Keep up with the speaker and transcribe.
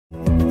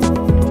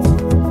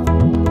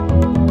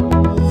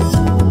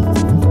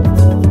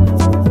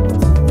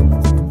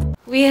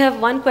We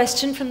have one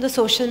question from the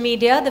social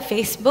media, the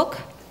Facebook.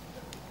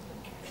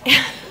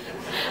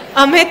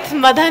 Amit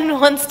Madan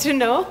wants to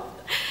know,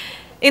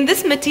 in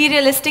this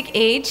materialistic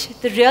age,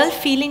 the real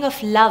feeling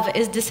of love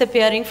is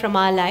disappearing from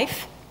our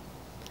life.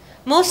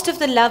 Most of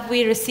the love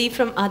we receive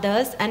from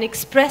others and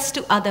express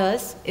to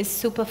others is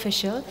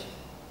superficial.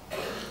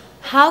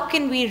 How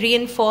can we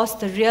reinforce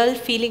the real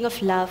feeling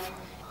of love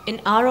in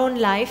our own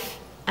life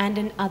and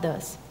in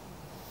others?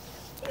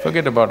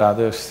 Forget about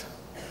others.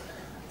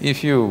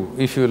 If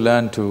you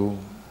learn to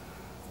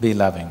be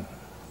loving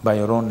by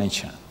your own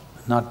nature,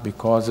 not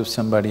because of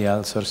somebody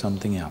else or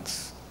something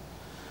else.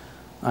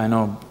 I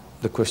know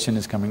the question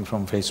is coming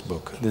from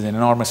Facebook, there's an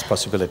enormous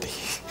possibility.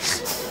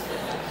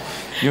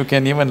 You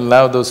can even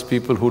love those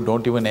people who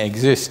don't even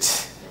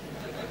exist.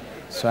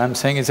 So I'm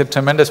saying it's a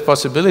tremendous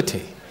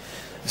possibility.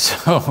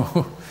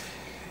 So,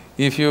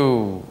 if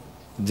you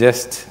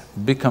just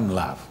become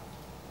love,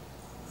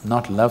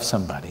 not love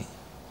somebody,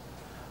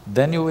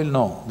 then you will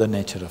know the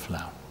nature of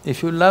love.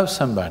 If you love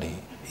somebody,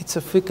 it's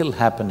a fickle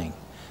happening,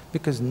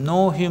 because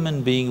no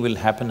human being will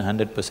happen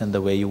 100%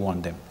 the way you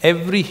want them.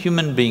 Every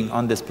human being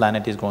on this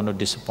planet is going to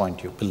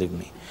disappoint you, believe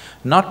me.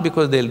 Not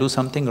because they'll do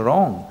something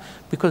wrong,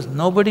 because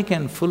nobody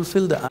can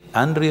fulfill the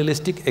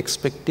unrealistic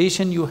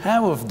expectation you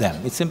have of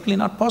them. It's simply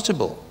not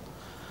possible.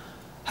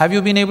 Have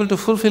you been able to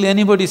fulfill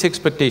anybody's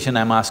expectation,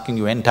 I'm asking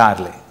you,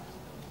 entirely?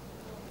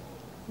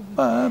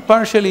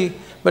 Partially,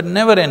 but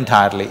never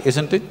entirely,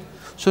 isn't it?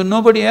 So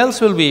nobody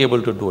else will be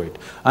able to do it.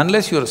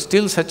 Unless you're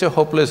still such a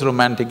hopeless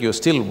romantic, you're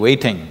still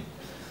waiting,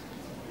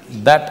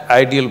 that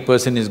ideal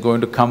person is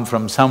going to come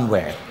from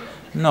somewhere.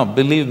 No,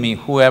 believe me,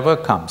 whoever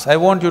comes, I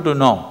want you to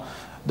know,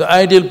 the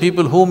ideal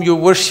people whom you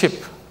worship,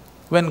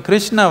 when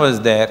Krishna was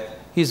there,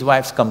 his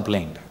wives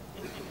complained,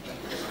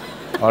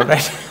 all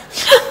right?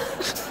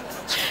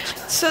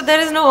 So there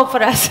is no hope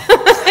for us.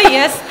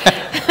 Yes,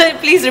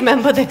 please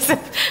remember this.